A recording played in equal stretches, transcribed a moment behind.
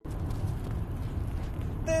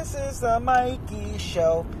This is the Mikey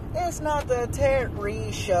Show. It's not the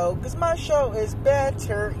Terry Show, because my show is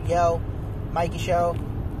better, yo. Mikey Show.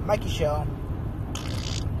 Mikey Show.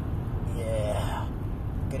 Yeah.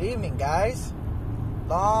 Good evening, guys.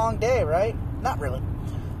 Long day, right? Not really.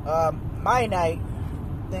 My night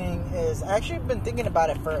thing is, I actually been thinking about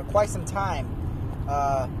it for quite some time.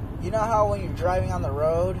 You know how when you're driving on the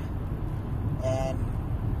road, and,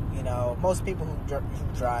 you know, most people who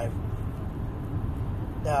drive,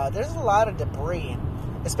 there's a lot of debris.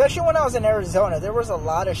 Especially when I was in Arizona, there was a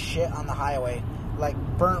lot of shit on the highway. Like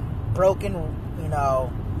broken, you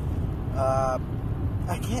know, I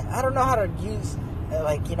don't know how to use,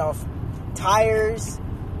 like, you know, tires,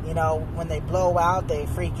 you know, when they blow out, they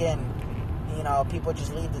freaking, you know, people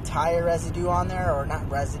just leave the tire residue on there, or not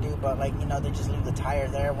residue, but like, you know, they just leave the tire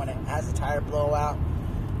there when it has a tire blowout.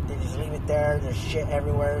 They just leave it there. There's shit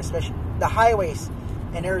everywhere, especially the highways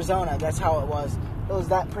in Arizona. That's how it was. It was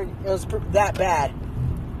that bad.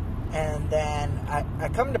 And then I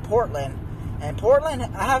come to Portland, and Portland,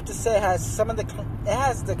 I have to say, has the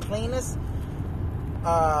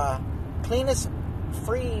cleanest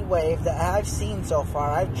freeway that I've seen so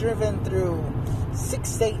far. I've driven through 6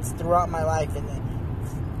 states throughout my life, and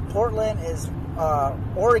Portland is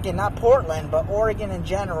Oregon, not Portland, but Oregon in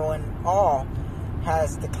general and all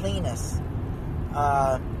has the cleanest.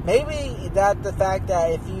 Maybe that the fact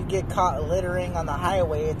that if you get caught littering on the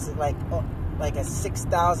highway, it's like a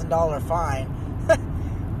 $6,000 fine.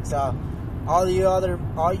 So all you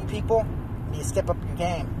people, you step up your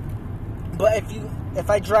game. But if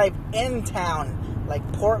I drive in town, like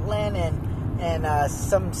Portland and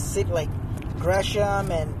some city like Gresham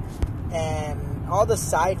and all the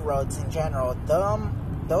side roads in general,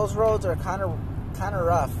 those roads are kind of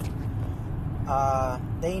rough.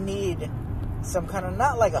 They need some kind of,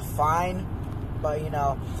 not like a fine, but, you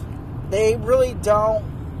know, they really don't.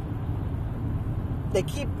 They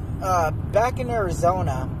keep back in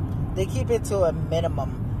Arizona, they keep it to a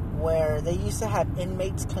minimum, where they used to have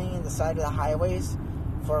inmates cleaning the side of the highways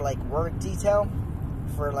for like work detail,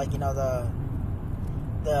 for like, you know,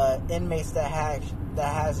 the inmates that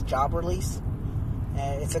has job release,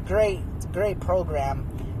 and it's a great program.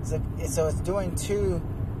 So it's doing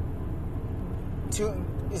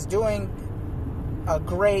is doing a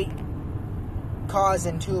great cause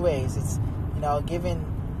in two ways. It's, you know, giving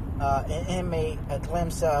an inmate a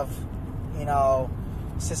glimpse of, you know,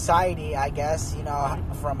 society, I guess, you know,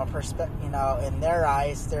 from a perspective, you know, in their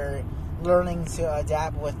eyes, they're learning to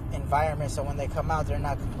adapt with environment, so when they come out, they're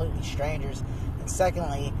not completely strangers. And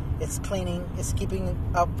secondly, it's keeping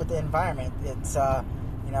up with the environment. It's,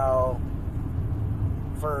 you know,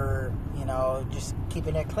 for, you know, just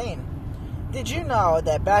keeping it clean. Did you know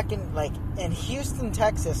that back in Houston,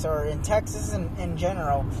 Texas, or in Texas in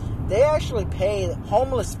general, they actually pay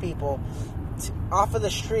homeless people off of the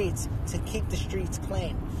streets to keep the streets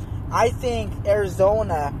clean? I think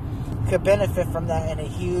Arizona could benefit from that in a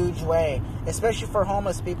huge way, especially for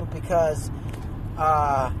homeless people, because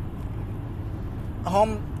the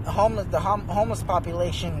homeless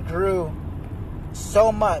population grew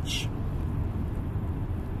so much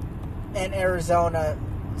in Arizona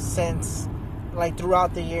since, like,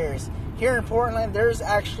 throughout the years. Here in Portland, there's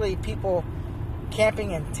actually people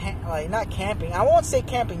camping in not camping. I won't say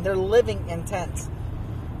camping. They're living in tents.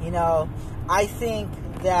 You know, I think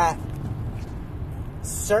that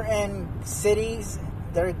certain cities,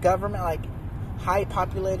 their government, like high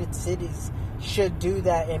populated cities, should do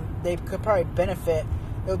that, and they could probably benefit.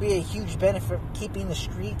 It would be a huge benefit keeping the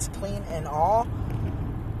streets clean and all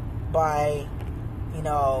by, you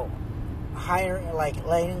know, hiring, like,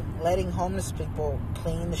 letting homeless people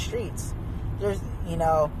clean the streets. There's, you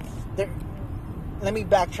know, let me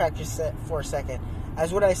backtrack just for a second.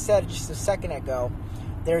 As what I said just a second ago,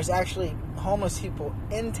 there's actually homeless people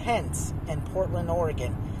in tents in Portland,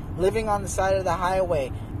 Oregon, living on the side of the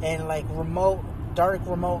highway in like dark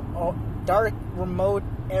remote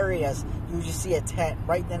areas. You just see a tent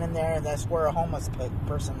right then and there, and that's where a homeless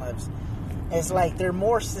person lives. It's like they're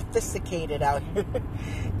more sophisticated out here.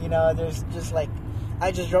 You know, there's just like,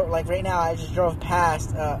 right now I just drove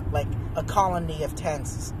past like a colony of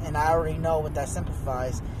tents, and I already know what that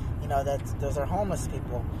simplifies. You know, those are homeless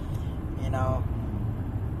people, you know.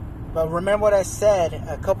 But remember what I said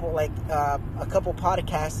a couple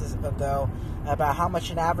podcasts ago about how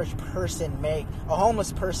much an average person a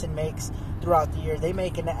homeless person makes throughout the year. They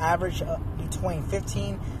make an average between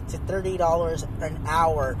 $15 to $30 an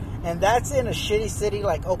hour, and that's in a shitty city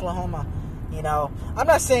like Oklahoma. You know, I'm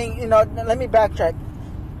not saying, you know, let me backtrack.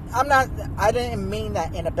 I didn't mean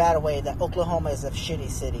that in a bad way, that Oklahoma is a shitty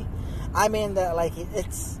city. I mean that, like,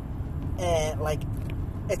 it's like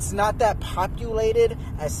it's not that populated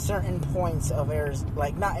as certain points of Arizona,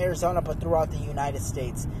 like not Arizona, but throughout the United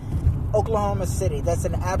States. Oklahoma City, that's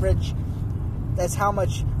an average, that's how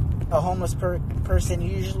much a homeless person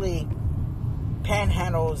usually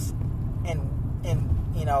panhandles in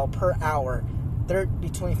per hour. They're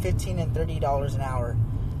between $15 and $30 an hour.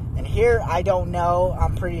 And here, I don't know.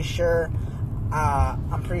 I'm pretty sure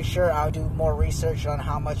I'll do more research on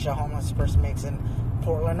how much a homeless person makes in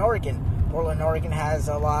Portland, Oregon. Portland, Oregon has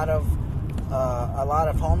a lot of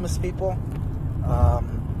homeless people.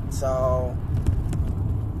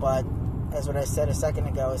 But as what I said a second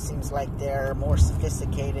ago, it seems like they're more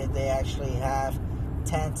sophisticated. They actually have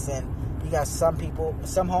tents, and you got some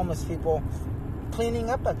homeless people cleaning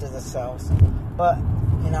up after themselves. But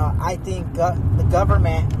I think the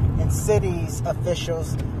government and cities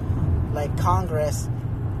officials, like Congress,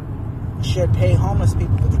 should pay homeless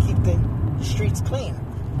people to keep the streets clean.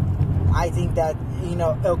 I think that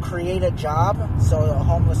it'll create a job, so a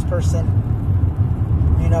homeless person,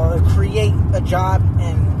 it'll create a job,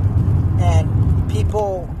 and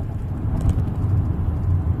people,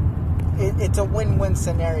 it's a win-win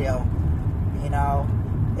scenario,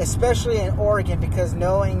 especially in Oregon, because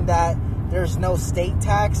knowing that there's no state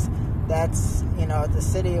tax, that's, the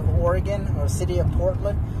city of Oregon or city of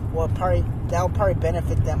Portland that'll probably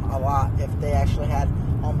benefit them a lot if they actually had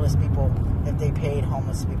homeless people, if they paid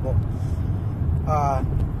homeless people.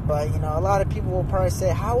 But a lot of people will probably say,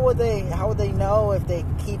 how would they know if they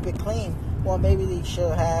keep it clean? Well, maybe they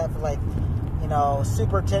should have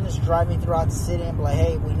superintendents driving throughout the city and be like,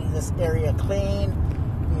 hey, we need this area clean,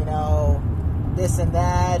 this and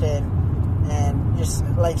that, and just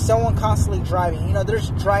like someone constantly driving. There's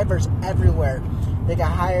drivers everywhere. They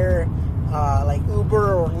got hired like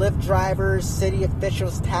Uber or Lyft drivers, city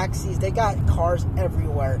officials, taxis. They got cars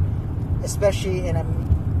everywhere, especially in a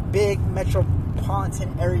big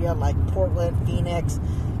metropolitan area like Portland, Phoenix,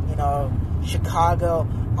 Chicago,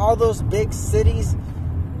 all those big cities,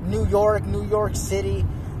 New York City.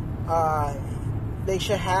 They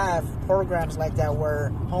should have programs like that where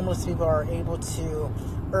homeless people are able to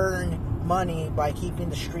earn money by keeping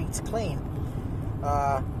the streets clean.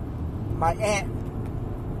 My aunt,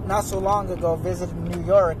 not so long ago, visited New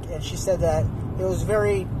York, and she said that it was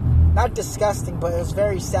very, not disgusting, but it was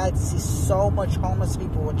very sad to see so much homeless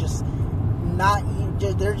people with just not,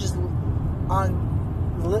 they're just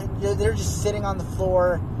sitting on the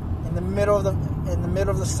floor in the middle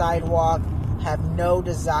of the sidewalk, have no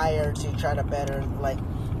desire to try to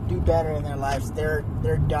do better in their lives. They're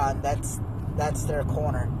done. That's their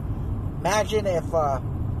corner. Imagine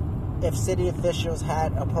if city officials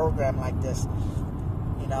had a program like this.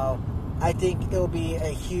 I think it'll be a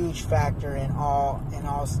huge factor in all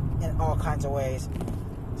kinds of ways.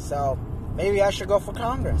 So maybe I should go for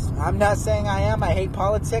Congress. I'm not saying I am. I hate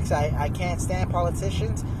politics. I can't stand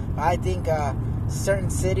politicians. I think certain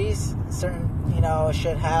cities,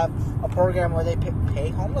 should have a program where they pay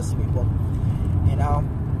homeless people.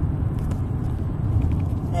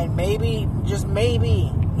 And maybe, just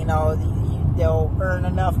maybe, they'll earn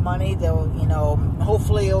enough money. They'll,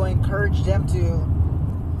 hopefully it'll encourage them to.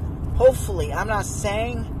 Hopefully, I'm not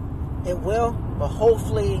saying it will, but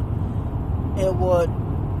hopefully it would,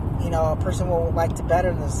 a person will like to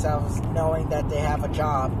better themselves knowing that they have a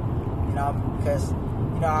job, because,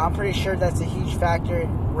 I'm pretty sure that's a huge factor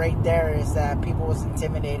right there, is that people was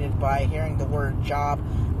intimidated by hearing the word job.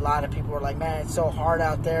 A lot of people were like, man, it's so hard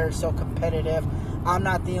out there, it's so competitive. I'm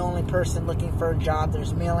not the only person looking for a job.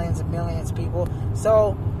 There's millions and millions of people.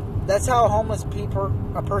 So that's how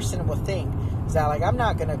a person will think. Is that like, I'm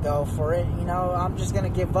not going to go for it, I'm just going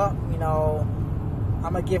to give up, I'm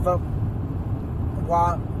going to give up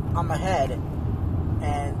while I'm ahead,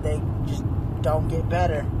 and they just don't get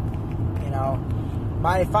better,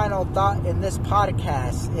 My final thought in this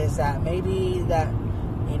podcast is that maybe that,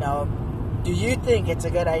 do you think it's a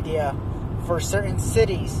good idea for certain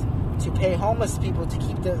cities to pay homeless people to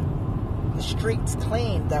keep the streets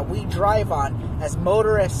clean that we drive on as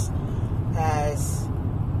motorists, as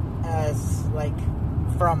like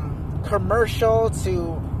from commercial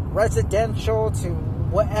to residential to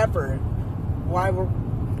whatever? Why we're,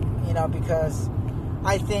 because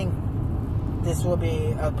I think this will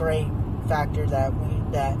be a great factor that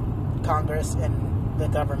Congress and the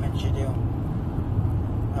government should do.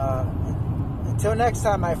 Until next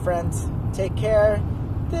time, my friends, take care.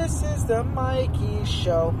 This is the Mikey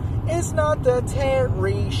Show. It's not the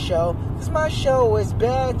Terry Show, 'cause my show is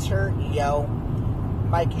better, yo.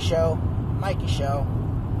 Mikey Show.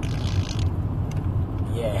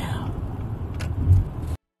 Yeah.